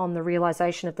could on the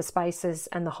realisation of the spaces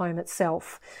and the home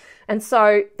itself. And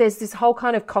so there's this whole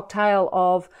kind of cocktail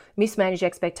of mismanaged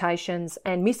expectations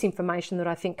and misinformation that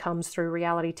I think comes through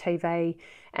reality TV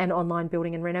and online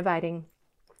building and renovating,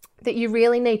 that you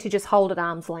really need to just hold at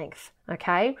arm's length,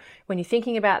 okay? When you're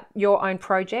thinking about your own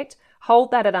project,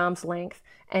 hold that at arm's length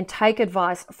and take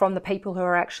advice from the people who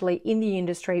are actually in the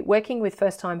industry, working with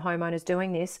first-time homeowners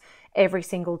doing this every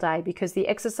single day, because the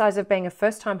exercise of being a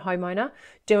first-time homeowner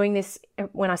doing this,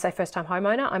 when I say first-time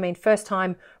homeowner, I mean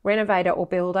first-time renovator or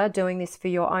builder doing this for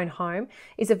your own home,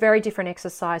 is a very different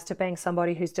exercise to being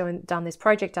somebody who's done this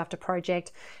project after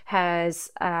project,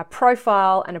 has a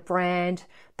profile and a brand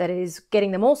that is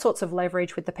getting them all sorts of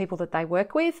leverage with the people that they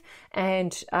work with,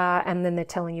 and then they're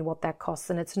telling you what that costs,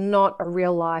 and it's not a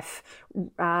real life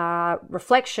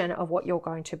reflection of what you're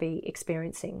going to be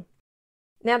experiencing.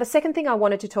 Now, the second thing I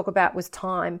wanted to talk about was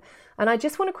time, and I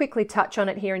just want to quickly touch on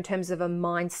it here in terms of a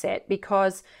mindset,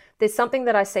 because there's something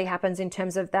that I see happens in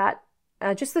terms of that,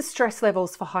 just the stress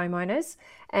levels for homeowners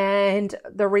and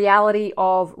the reality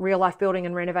of real life building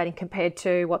and renovating compared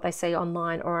to what they see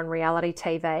online or on reality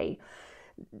TV.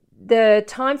 The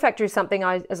time factor is something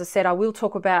as I said, I will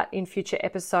talk about in future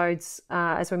episodes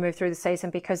as we move through the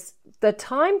season, because the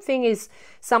time thing is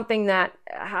something that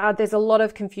there's a lot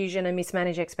of confusion and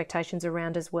mismanaged expectations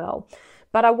around as well.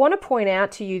 But I want to point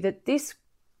out to you that this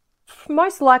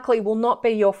most likely will not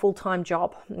be your full-time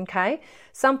job, okay?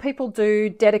 Some people do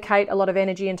dedicate a lot of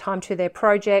energy and time to their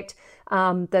project,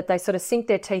 that they sort of sink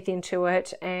their teeth into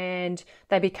it and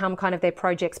they become kind of their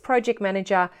project's project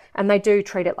manager, and they do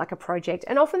treat it like a project.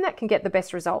 And often that can get the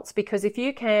best results, because if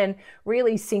you can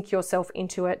really sink yourself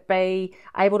into it, be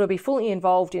able to be fully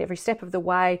involved in every step of the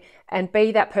way and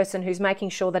be that person who's making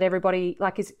sure that everybody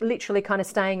is literally kind of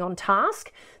staying on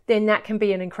task, then that can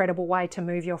be an incredible way to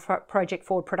move your project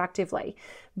forward productively.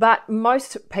 But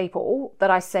most people that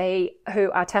I see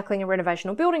who are tackling a renovation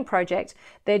or building project,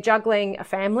 they're juggling a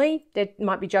family, they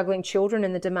might be juggling children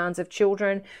and the demands of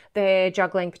children, they're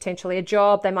juggling potentially a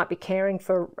job, they might be caring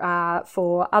for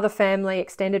other family,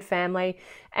 extended family,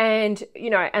 and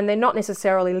and they're not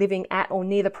necessarily living at or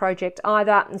near the project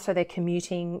either, and so they're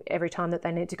commuting every time that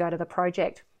they need to go to the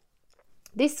project.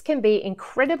 This can be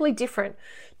incredibly different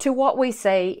to what we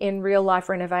see in real life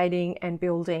renovating and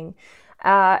building.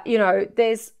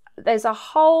 There's a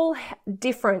whole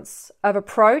difference of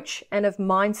approach and of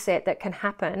mindset that can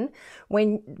happen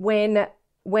when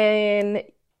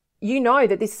you know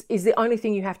that this is the only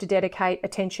thing you have to dedicate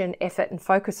attention, effort, and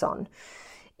focus on.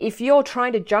 If you're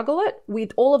trying to juggle it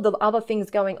with all of the other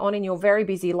things going on in your very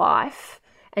busy life,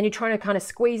 and you're trying to kind of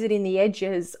squeeze it in the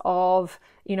edges of,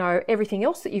 everything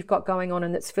else that you've got going on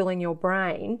and that's filling your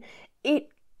brain,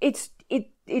 it's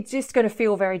it's just going to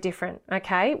feel very different,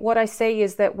 okay? What I see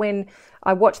is that when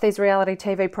I watch these reality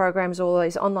TV programs or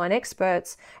these online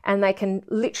experts, and they can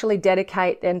literally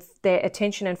dedicate their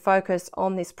attention and focus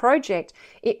on this project,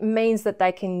 it means that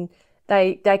they can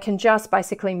just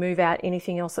basically move out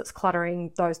anything else that's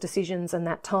cluttering those decisions and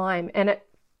that time. And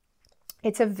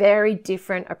it's a very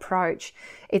different approach.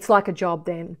 It's like a job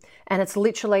then, and it's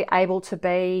literally able to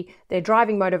be their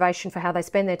driving motivation for how they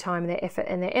spend their time and their effort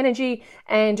and their energy,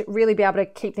 and really be able to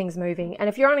keep things moving. And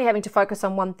if you're only having to focus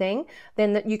on one thing,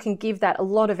 then that you can give that a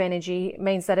lot of energy. It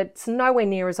means that it's nowhere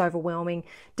near as overwhelming.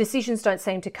 Decisions don't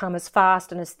seem to come as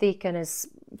fast and as thick and as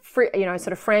sort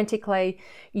of frantically.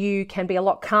 You can be a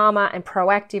lot calmer and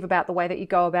proactive about the way that you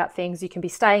go about things. You can be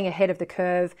staying ahead of the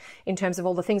curve in terms of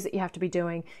all the things that you have to be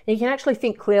doing. And you can actually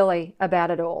think clearly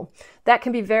about it all. That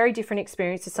can be a very different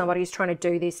experience to somebody who's trying to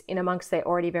do this in amongst their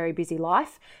already very busy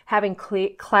life. Having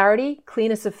clarity,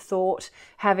 clearness of thought,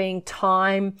 having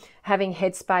time, having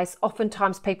headspace.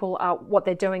 Oftentimes people are, what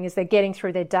they're doing is they're getting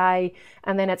through their day,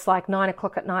 and then it's like 9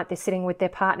 o'clock at night, they're sitting with their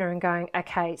partner and going,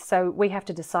 okay, so we have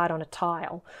to decide on a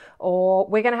tile, or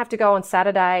we're going to have to go on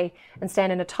Saturday and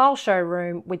stand in a tile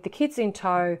showroom with the kids in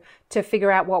tow to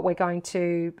figure out what we're going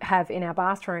to have in our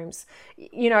bathrooms.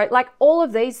 Like all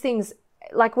of these things,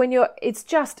 like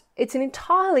it's an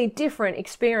entirely different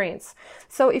experience.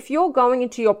 So if you're going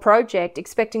into your project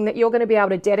expecting that you're going to be able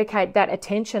to dedicate that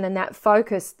attention and that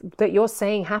focus that you're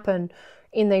seeing happen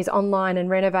in these online and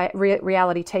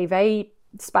reality TV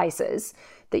spaces,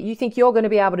 that you think you're going to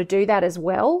be able to do that as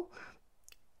well,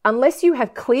 unless you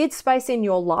have cleared space in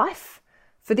your life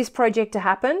for this project to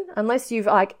happen, unless you've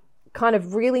kind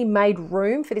of really made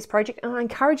room for this project. And I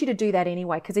encourage you to do that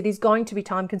anyway, because it is going to be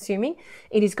time consuming.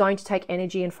 It is going to take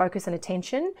energy and focus and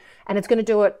attention, and it's going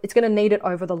to need it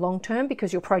over the long term,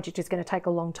 because your project is going to take a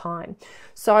long time.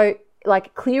 So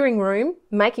clearing room,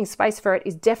 making space for it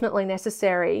is definitely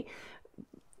necessary.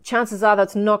 Chances are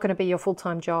that's not going to be your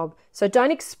full-time job. So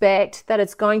don't expect that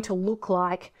it's going to look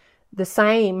like the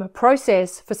same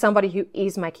process for somebody who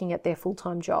is making it their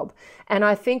full-time job. And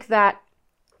I think that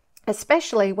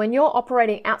especially when you're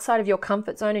operating outside of your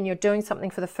comfort zone and you're doing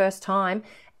something for the first time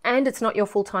and it's not your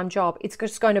full-time job, it's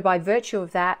just going to, by virtue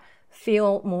of that,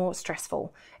 feel more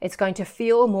stressful. It's going to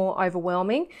feel more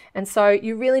overwhelming. And so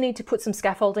you really need to put some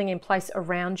scaffolding in place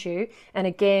around you. And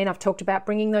again, I've talked about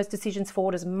bringing those decisions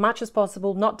forward as much as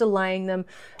possible, not delaying them,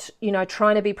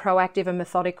 trying to be proactive and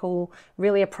methodical,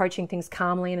 really approaching things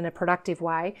calmly and in a productive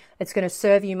way. It's going to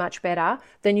serve you much better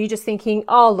than you just thinking,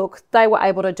 oh, look, they were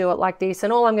able to do it like this,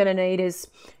 and all I'm going to need is,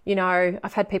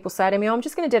 I've had people say to me, I'm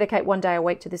just going to dedicate 1 day a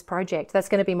week to this project. That's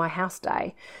going to be my house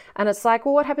day. And it's like,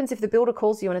 well, what happens if the builder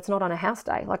calls you and it's not on a house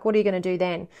day? Like, what are you going to do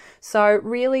then? So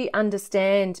really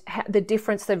understand the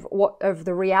difference of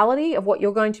the reality of what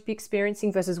you're going to be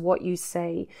experiencing versus what you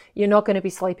see. You're not going to be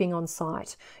sleeping on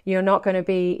site. You're not going to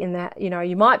be in that,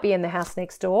 you might be in the house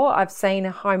next door. I've seen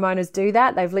homeowners do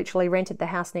that. They've literally rented the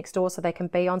house next door so they can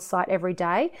be on site every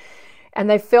day. And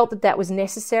they felt that was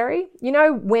necessary.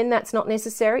 When that's not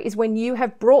necessary is when you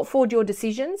have brought forward your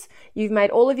decisions, you've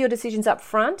made all of your decisions up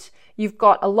front, you've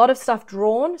got a lot of stuff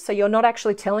drawn, so you're not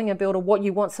actually telling a builder what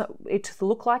you want it to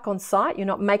look like on site. You're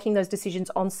not making those decisions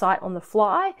on site on the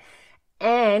fly,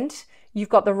 and you've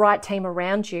got the right team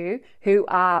around you who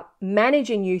are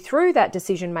managing you through that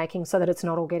decision making so that it's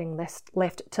not all getting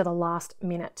left to the last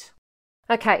minute.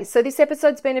 Okay, so this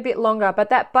episode's been a bit longer, but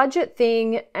that budget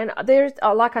thing, and there's,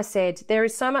 like I said, there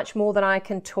is so much more that I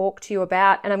can talk to you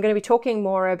about, and I'm going to be talking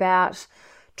more about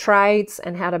trades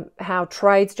and how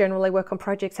trades generally work on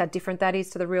projects, how different that is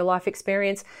to the real life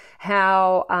experience,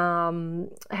 how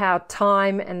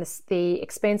time and the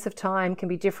expense of time can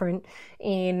be different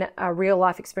in a real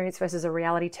life experience versus a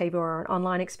reality TV or an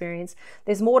online experience.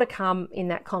 There's more to come in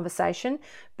that conversation,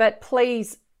 but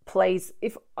please,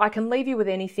 if I can leave you with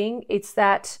anything, it's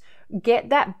that get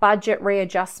that budget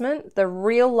readjustment, the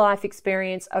real life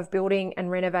experience of building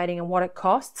and renovating and what it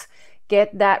costs.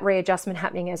 Get that readjustment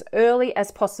happening as early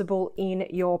as possible in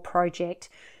your project.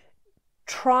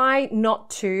 Try not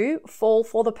to fall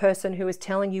for the person who is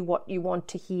telling you what you want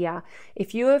to hear.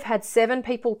 If you have had 7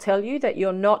 people tell you that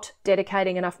you're not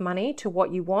dedicating enough money to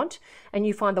what you want, and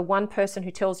you find the one person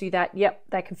who tells you that, yep,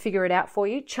 they can figure it out for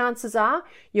you, chances are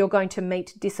you're going to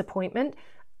meet disappointment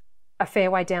a fair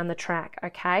way down the track,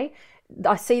 okay?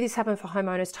 I see this happen for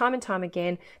homeowners time and time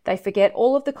again. They forget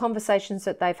all of the conversations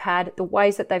that they've had, the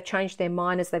ways that they've changed their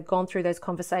mind as they've gone through those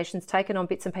conversations, taken on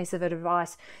bits and pieces of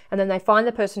advice, and then they find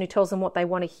the person who tells them what they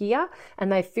want to hear, and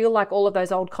they feel like all of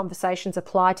those old conversations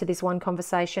apply to this one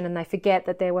conversation, and they forget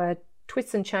that there were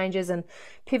twists and changes and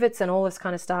pivots and all this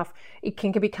kind of stuff, it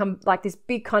can become like this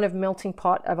big kind of melting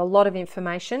pot of a lot of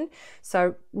information.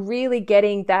 So really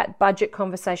getting that budget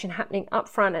conversation happening up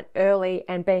front and early,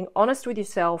 and being honest with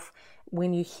yourself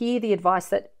when you hear the advice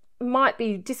that might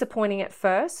be disappointing at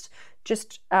first,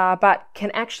 but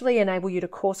can actually enable you to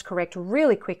course correct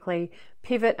really quickly,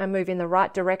 pivot and move in the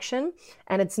right direction.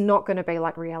 And it's not going to be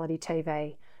like reality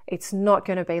TV. It's not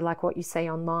going to be like what you see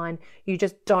online. You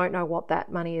just don't know what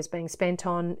that money is being spent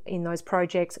on in those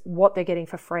projects, what they're getting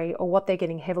for free or what they're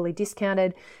getting heavily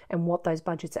discounted, and what those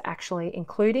budgets are actually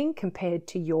including compared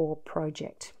to your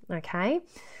project. Okay.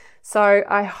 So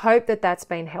I hope that that's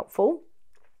been helpful.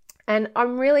 And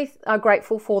I'm really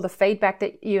grateful for the feedback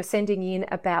that you're sending in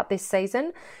about this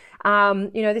season.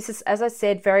 This is, as I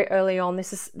said very early on,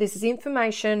 this is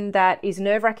information that is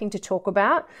nerve-wracking to talk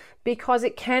about because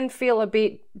it can feel a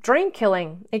bit dream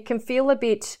killing. It can feel a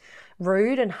bit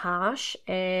rude and harsh.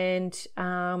 And,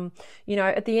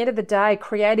 at the end of the day,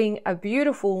 creating a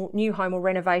beautiful new home or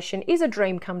renovation is a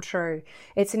dream come true.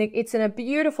 It's a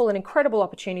beautiful and incredible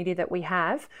opportunity that we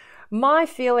have. My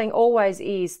feeling always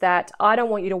is that I don't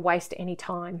want you to waste any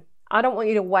time. I don't want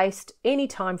you to waste any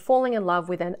time falling in love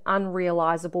with an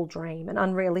unrealizable dream, an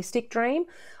unrealistic dream.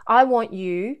 I want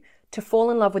you to fall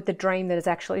in love with the dream that is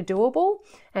actually doable.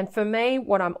 And for me,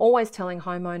 what I'm always telling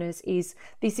homeowners is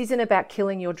this isn't about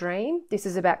killing your dream. This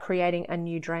is about creating a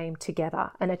new dream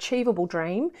together, an achievable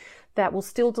dream that will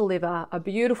still deliver a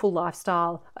beautiful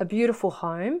lifestyle, a beautiful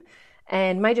home,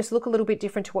 and may just look a little bit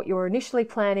different to what you were initially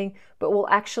planning, but will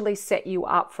actually set you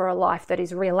up for a life that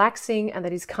is relaxing and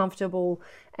that is comfortable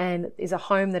and is a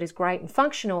home that is great and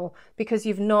functional, because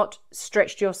you've not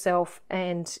stretched yourself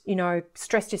and,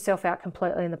 stressed yourself out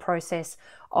completely in the process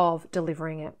of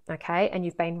delivering it. Okay. And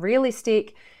you've been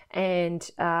realistic and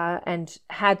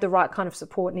had the right kind of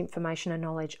support and information and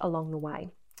knowledge along the way.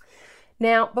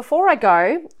 Now, before I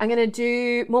go, I'm going to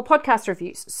do more podcast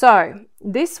reviews. So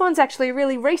this one's actually a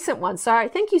really recent one. So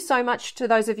thank you so much to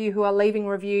those of you who are leaving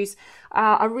reviews.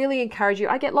 I really encourage you.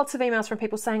 I get lots of emails from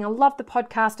people saying, I love the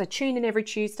podcast. I tune in every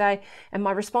Tuesday. And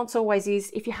my response always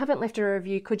is, if you haven't left a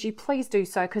review, could you please do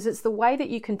so? Because it's the way that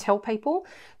you can tell people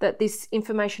that this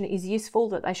information is useful,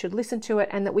 that they should listen to it,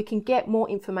 and that we can get more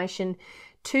information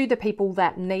to the people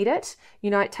that need it.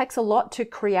 It takes a lot to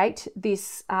create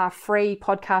this free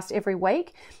podcast every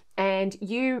week, and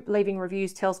you leaving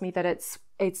reviews tells me that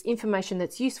it's information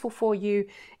that's useful for you,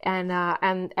 and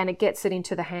it gets it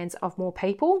into the hands of more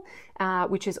people,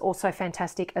 which is also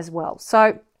fantastic as well.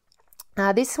 So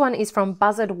this one is from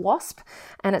Buzzard Wasp,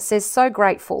 and it says, so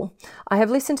grateful. I have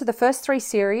listened to the first 3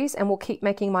 series and will keep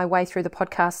making my way through the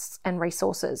podcasts and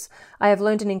resources. I have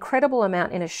learned an incredible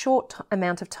amount in a short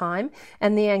amount of time,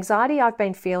 and the anxiety I've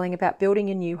been feeling about building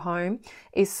a new home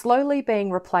is slowly being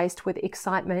replaced with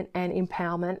excitement and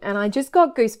empowerment. And I just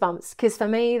got goosebumps, because for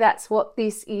me, that's what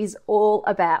this is all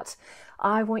about.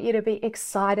 I want you to be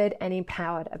excited and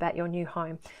empowered about your new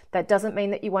home. That doesn't mean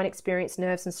that you won't experience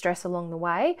nerves and stress along the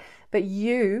way, but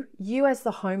you as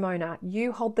the homeowner,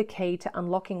 you hold the key to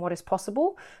unlocking what is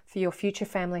possible for your future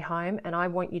family home. And I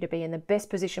want you to be in the best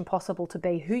position possible to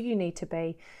be who you need to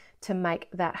be to make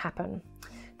that happen.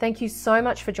 Thank you so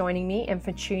much for joining me and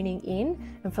for tuning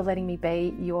in and for letting me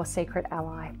be your secret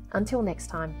ally. Until next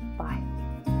time, bye.